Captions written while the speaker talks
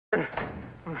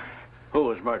Who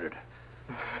was murdered?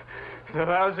 The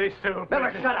lousy stool.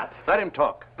 Miller, shut up. Let him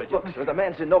talk. Look, sir, the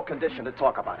man's in no condition to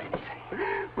talk about anything.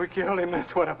 We killed him,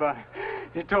 that's what about it.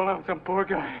 He told on some poor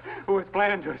guy who was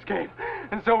planning to escape.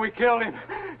 And so we killed him.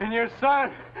 And your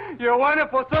son, your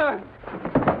wonderful son.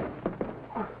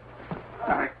 All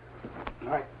right. All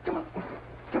right, come on.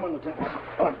 Come on, Lieutenant.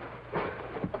 Come on.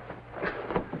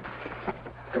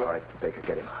 Come on, all right, Baker,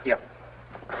 get him. Yep.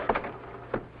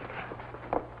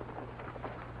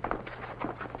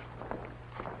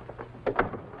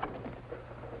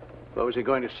 What was he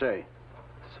going to say?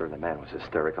 Sir, the man was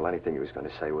hysterical. Anything he was going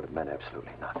to say would have meant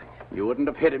absolutely nothing. You wouldn't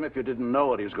have hit him if you didn't know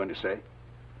what he was going to say.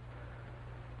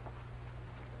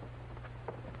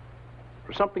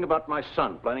 For something about my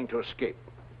son planning to escape.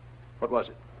 What was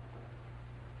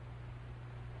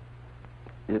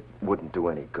it? It wouldn't do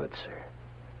any good, sir.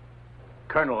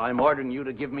 Colonel, I'm ordering you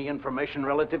to give me information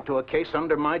relative to a case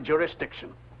under my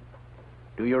jurisdiction.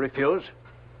 Do you refuse?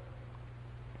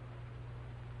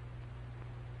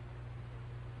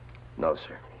 No,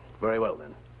 sir. Very well,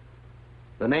 then.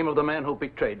 The name of the man who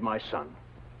betrayed my son.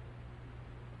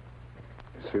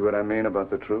 See what I mean about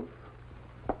the truth?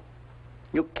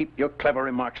 You keep your clever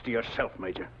remarks to yourself,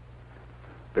 Major.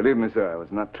 Believe me, sir, I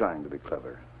was not trying to be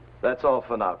clever. That's all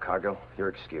for now, Cargill. You're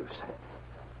excused.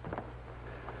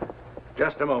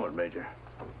 Just a moment, Major.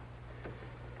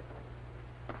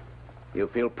 You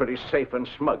feel pretty safe and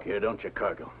smug here, don't you,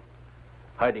 Cargill?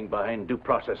 Hiding behind due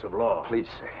process of law. Please,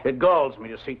 sir. It galls me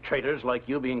to see traitors like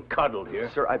you being coddled here.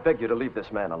 Sir, I beg you to leave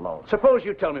this man alone. Suppose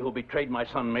you tell me who betrayed my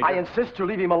son, Major. I insist you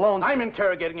leave him alone. I'm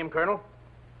interrogating him, Colonel.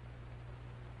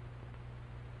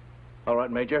 All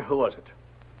right, Major, who was it?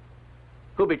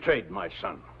 Who betrayed my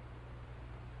son?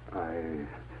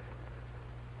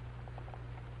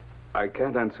 I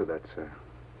can't answer that, sir.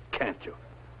 Can't you?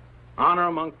 Honor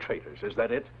among traitors, is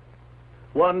that it?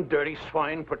 One dirty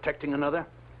swine protecting another?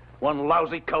 One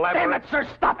lousy collaborator? Damn it, sir,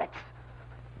 stop it!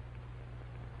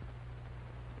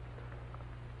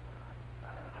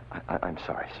 I'm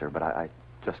sorry, sir, but I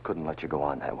just couldn't let you go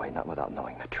on that way, not without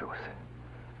knowing the truth.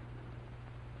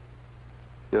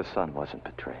 Your son wasn't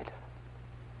betrayed.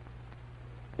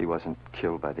 He wasn't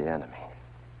killed by the enemy.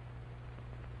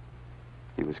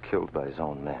 He was killed by his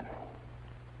own men.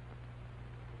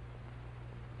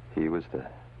 He was the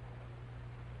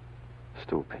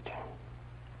stool pigeon.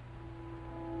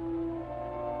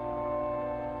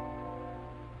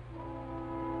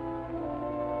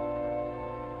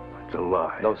 It's a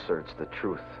lie. No, sir, it's the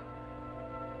truth.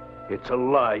 It's a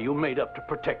lie you made up to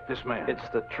protect this man. It's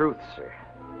the truth, sir.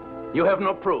 You have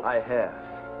no proof. I have.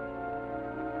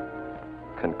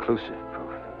 Conclusive proof.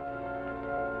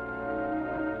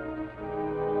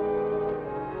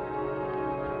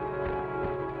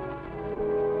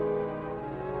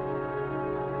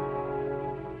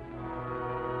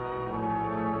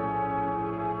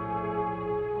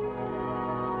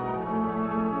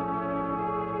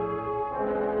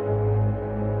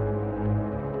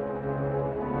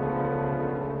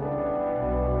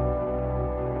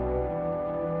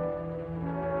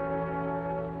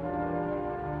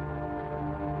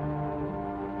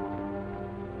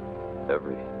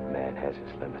 Every man has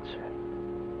his limits, sir.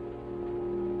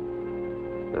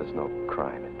 There's no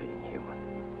crime in being human.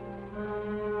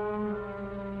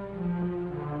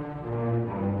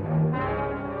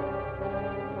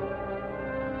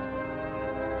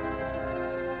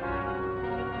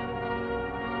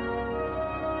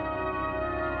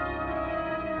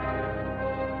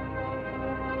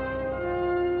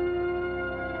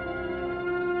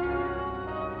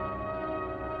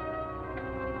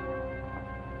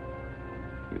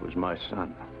 He was my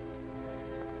son.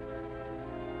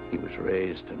 He was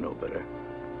raised to know better,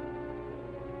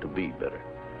 to be better.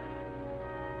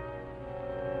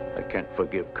 I can't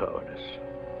forgive cowardice,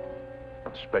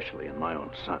 especially in my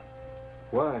own son.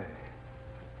 Why?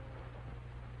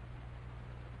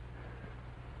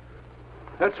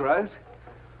 That's right.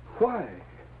 Why?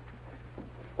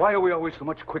 Why are we always so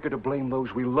much quicker to blame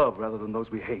those we love rather than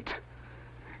those we hate?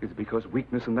 Is it because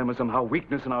weakness in them is somehow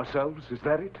weakness in ourselves? Is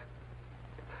that it?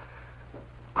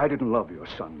 I didn't love your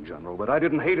son, General, but I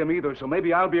didn't hate him either, so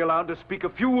maybe I'll be allowed to speak a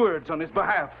few words on his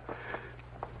behalf.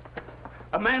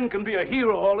 A man can be a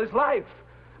hero all his life,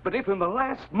 but if in the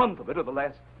last month of it, or the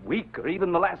last week, or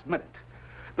even the last minute,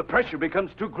 the pressure becomes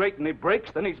too great and he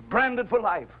breaks, then he's branded for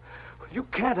life. You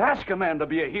can't ask a man to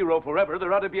be a hero forever.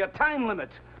 There ought to be a time limit.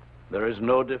 There is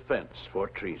no defense for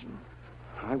treason.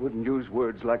 I wouldn't use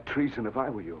words like treason if I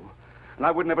were you, and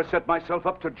I would never set myself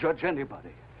up to judge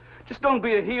anybody. Just don't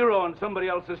be a hero on somebody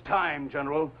else's time,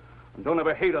 General. And don't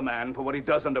ever hate a man for what he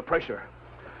does under pressure.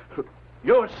 Look,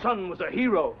 your son was a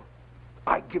hero.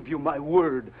 I give you my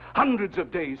word. Hundreds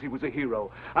of days he was a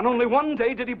hero, and only one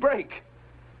day did he break.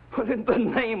 But in the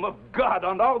name of God,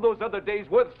 aren't all those other days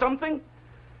worth something?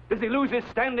 Does he lose his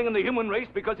standing in the human race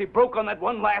because he broke on that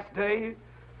one last day?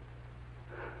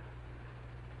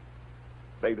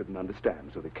 They didn't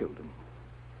understand, so they killed him.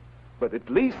 But at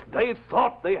least they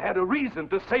thought they had a reason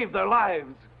to save their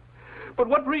lives. But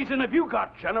what reason have you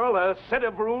got, General? A set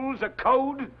of rules, a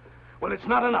code? Well, it's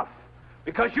not enough,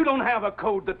 because you don't have a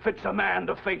code that fits a man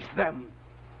to face them.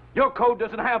 Your code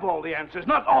doesn't have all the answers,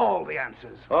 not all the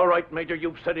answers. All right, Major,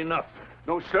 you've said enough.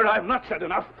 No, sir, I've not said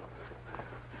enough.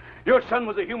 Your son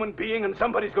was a human being, and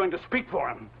somebody's going to speak for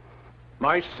him.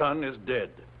 My son is dead.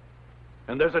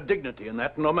 And there's a dignity in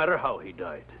that, no matter how he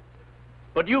died.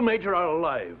 But you, Major, are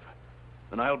alive.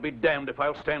 And I'll be damned if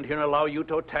I'll stand here and allow you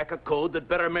to attack a code that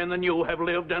better men than you have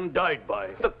lived and died by.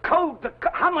 The code?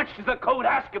 How much does the code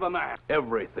ask of a man?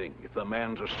 Everything, if the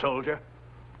man's a soldier.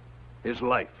 His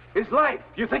life. His life?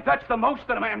 You think that's the most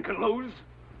that a man can lose?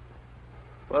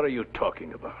 What are you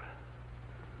talking about?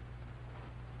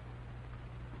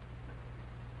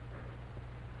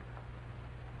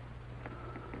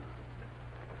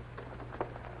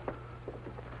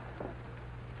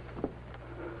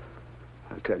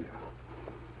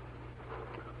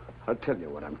 I'll tell you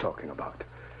what I'm talking about.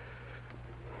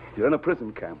 You're in a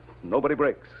prison camp. Nobody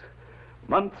breaks.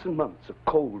 Months and months of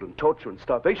cold and torture and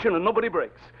starvation, and nobody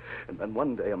breaks. And then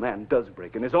one day a man does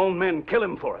break, and his own men kill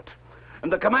him for it.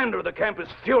 And the commander of the camp is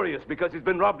furious because he's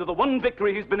been robbed of the one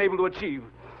victory he's been able to achieve.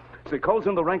 So he calls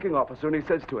in the ranking officer, and he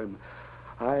says to him,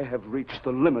 I have reached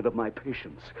the limit of my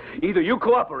patience. Either you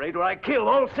cooperate or I kill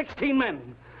all 16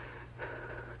 men.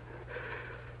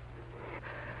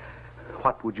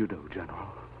 What would you do, General?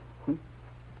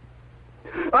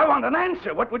 I want an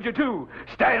answer. What would you do?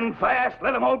 Stand fast,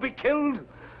 let them all be killed?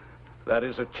 That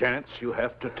is a chance you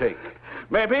have to take.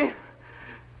 Maybe.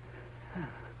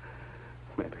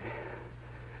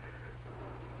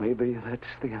 Maybe that's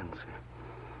the answer.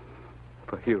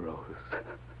 For heroes.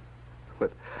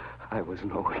 But I was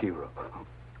no hero.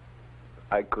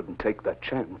 I couldn't take that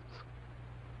chance.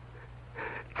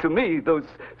 To me, those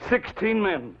 16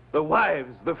 men, the wives,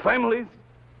 the families,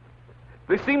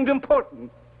 they seemed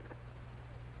important.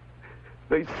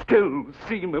 They still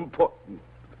seem important.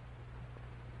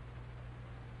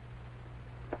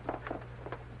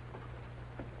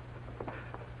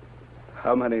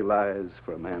 How many lives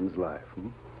for a man's life?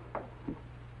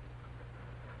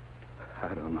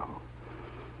 I don't know.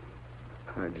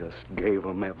 I just gave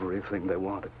them everything they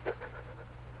wanted.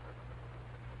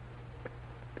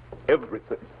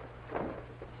 Everything.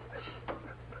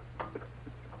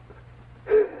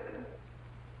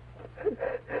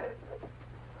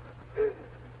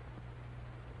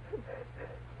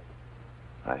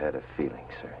 I had a feeling,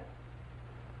 sir.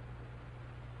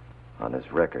 On his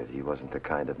record, he wasn't the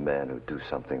kind of man who'd do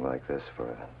something like this for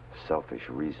a selfish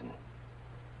reason.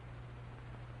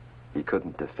 He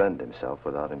couldn't defend himself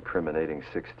without incriminating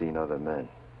 16 other men.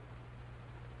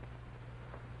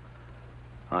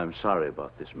 I'm sorry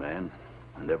about this man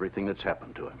and everything that's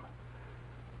happened to him.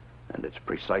 And it's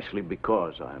precisely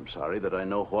because I'm sorry that I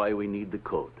know why we need the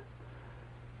code.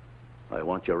 I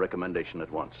want your recommendation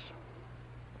at once.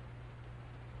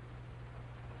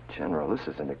 General, this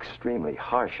is an extremely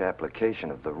harsh application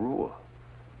of the rule.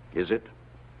 Is it?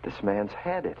 This man's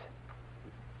had it.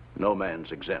 No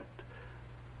man's exempt.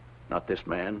 Not this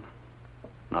man,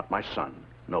 not my son,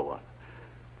 no one.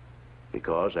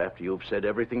 Because after you've said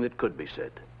everything that could be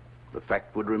said, the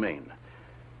fact would remain.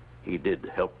 He did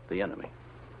help the enemy.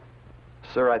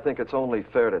 Sir, I think it's only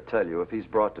fair to tell you if he's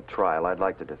brought to trial, I'd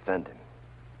like to defend him.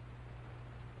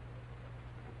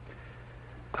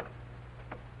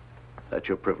 That's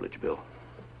your privilege, Bill.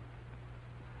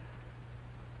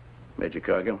 Major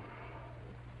Cargill.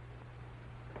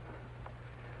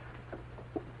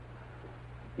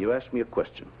 You asked me a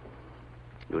question.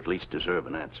 You at least deserve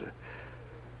an answer.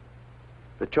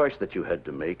 The choice that you had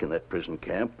to make in that prison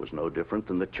camp was no different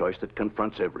than the choice that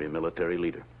confronts every military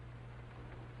leader.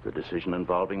 The decision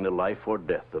involving the life or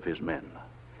death of his men.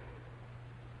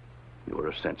 You were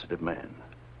a sensitive man.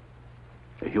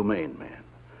 A humane man.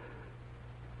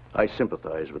 I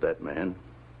sympathize with that man,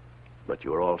 but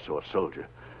you are also a soldier.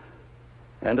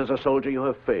 And as a soldier, you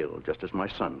have failed, just as my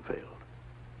son failed.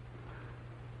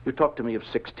 You talk to me of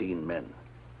 16 men.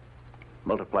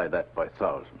 Multiply that by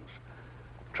thousands.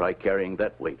 Try carrying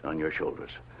that weight on your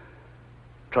shoulders.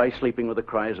 Try sleeping with the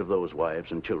cries of those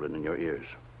wives and children in your ears.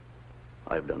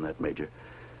 I've done that, Major.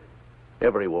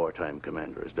 Every wartime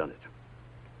commander has done it.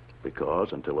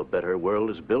 Because until a better world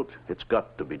is built, it's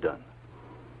got to be done.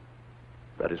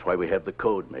 That is why we have the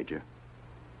code, Major.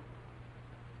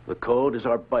 The code is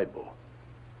our Bible,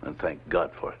 and thank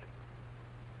God for it.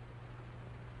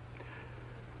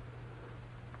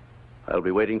 I'll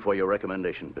be waiting for your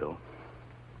recommendation, Bill.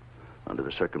 Under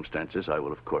the circumstances, I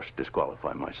will, of course,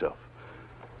 disqualify myself.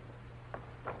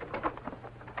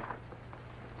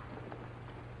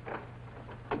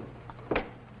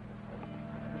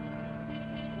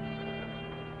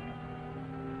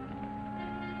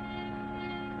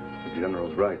 The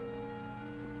General's right.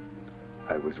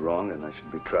 I was wrong, and I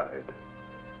should be tried.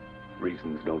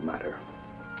 Reasons don't matter.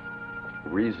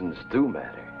 Reasons do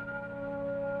matter.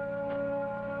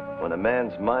 When a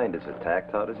man's mind is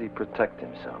attacked, how does he protect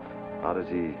himself? How does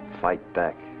he fight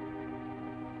back?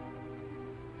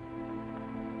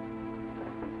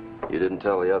 You didn't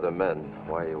tell the other men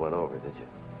why you went over, did you?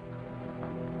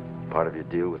 Part of your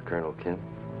deal with Colonel Kim?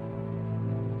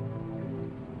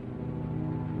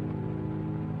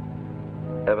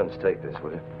 Evans, take this,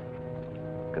 will you?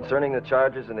 Concerning the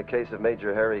charges in the case of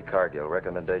Major Harry Cargill,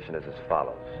 recommendation is as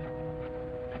follows.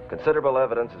 Considerable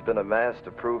evidence has been amassed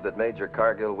to prove that Major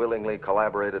Cargill willingly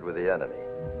collaborated with the enemy.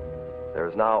 There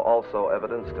is now also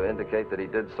evidence to indicate that he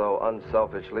did so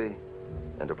unselfishly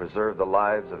and to preserve the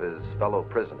lives of his fellow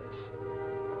prisoners.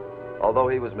 Although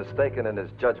he was mistaken in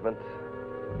his judgment,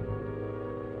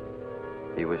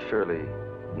 he was surely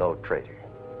no traitor.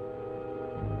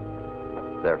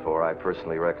 Therefore, I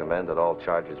personally recommend that all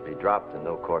charges be dropped and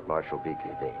no court-martial be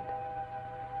convened.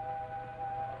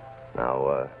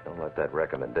 Now, don't let that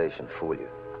recommendation fool you.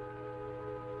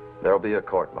 There'll be a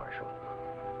court-martial.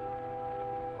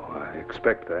 Oh, I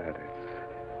expect that.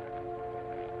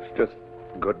 It's just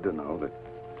good to know that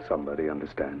somebody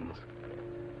understands.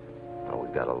 Well,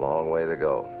 we've got a long way to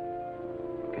go.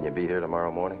 Can you be here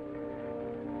tomorrow morning?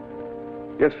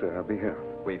 Yes, sir, I'll be here.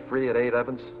 We free at 8,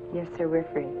 Evans? Yes, sir, we're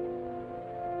free.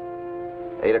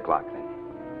 8 o'clock, then.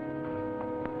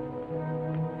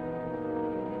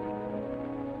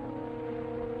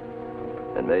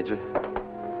 And, Major,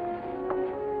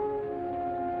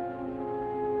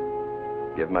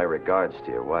 give my regards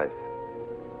to your wife.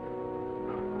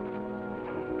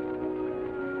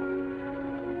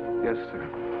 Yes, sir.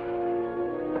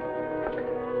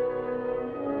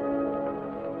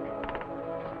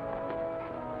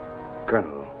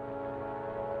 Colonel,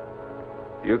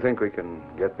 you think we can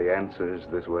get the answers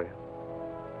this way?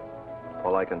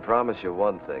 Well, I can promise you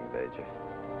one thing, Major.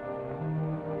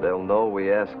 They'll know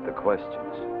we asked the questions.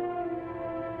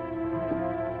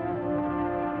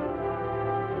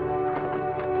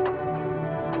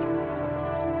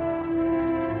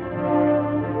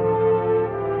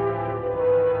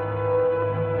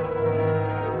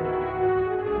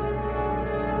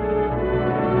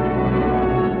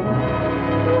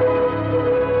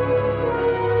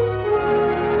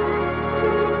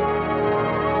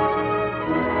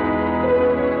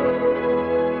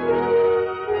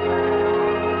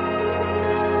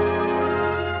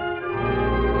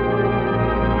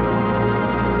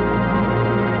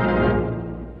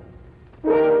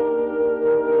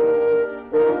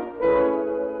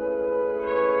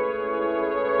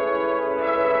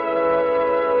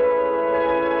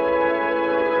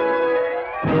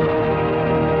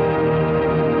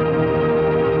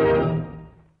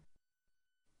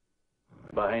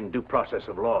 Due process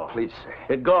of law. Please, sir.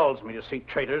 It galls me to see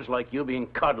traitors like you being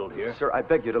coddled here. Sir, I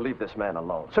beg you to leave this man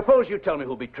alone. Suppose you tell me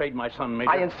who betrayed my son, Major.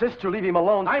 I insist you leave him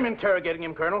alone. I'm interrogating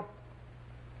him, Colonel.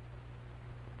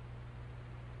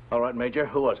 All right, Major,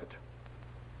 who was it?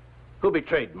 Who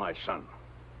betrayed my son?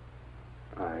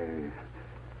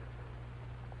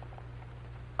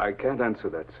 I can't answer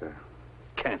that, sir.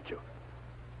 Can't you?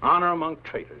 Honor among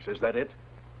traitors, is that it?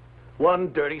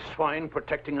 One dirty swine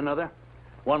protecting another?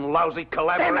 One lousy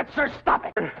collaborator? Damn it, sir, stop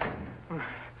it!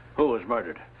 Who was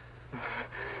murdered?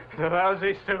 The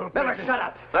lousy soup. Miller, shut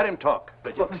up! Let him talk.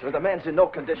 Look, sir, the man's in no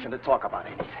condition to talk about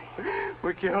anything.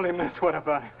 We killed him, that's what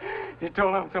about it. He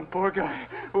told on some poor guy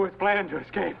who was planning to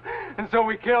escape. And so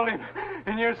we killed him.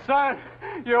 And your son,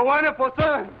 your wonderful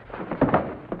son.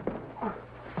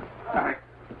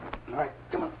 All right,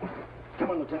 come on.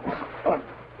 Come on, Lieutenant. On.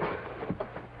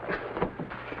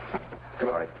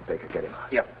 All right, Baker, get him.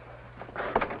 Yep.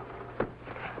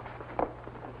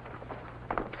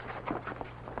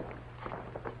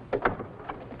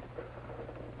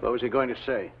 What was he going to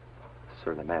say?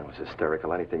 Sir, the man was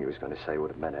hysterical. Anything he was going to say would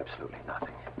have meant absolutely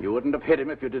nothing. You wouldn't have hit him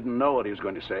if you didn't know what he was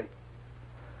going to say.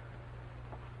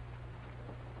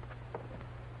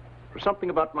 For something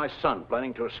about my son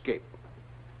planning to escape.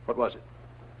 What was it?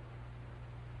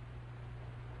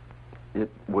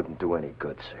 It wouldn't do any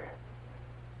good, sir.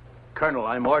 Colonel,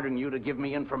 I'm ordering you to give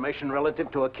me information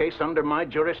relative to a case under my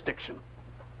jurisdiction.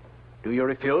 Do you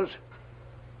refuse?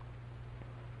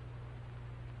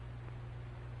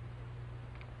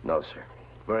 No, sir.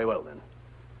 Very well, then.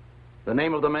 The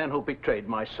name of the man who betrayed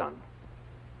my son.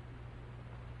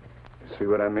 See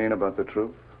what I mean about the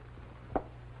truth?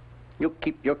 You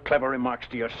keep your clever remarks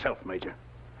to yourself, Major.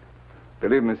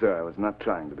 Believe me, sir, I was not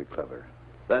trying to be clever.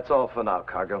 That's all for now,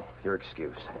 Cargill. You're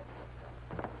excused.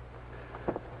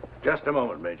 Just a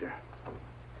moment, Major.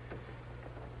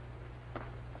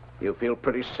 You feel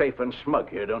pretty safe and smug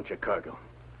here, don't you, Cargill?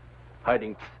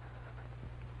 Hiding...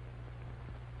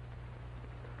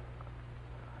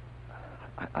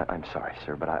 I'm sorry,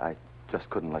 sir, but I just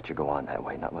couldn't let you go on that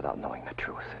way, not without knowing the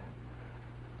truth.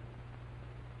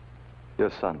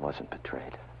 Your son wasn't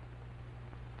betrayed.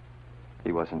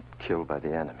 He wasn't killed by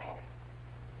the enemy.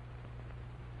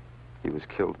 He was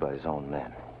killed by his own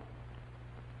men.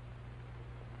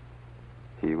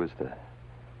 He was the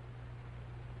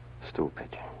stool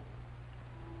pigeon.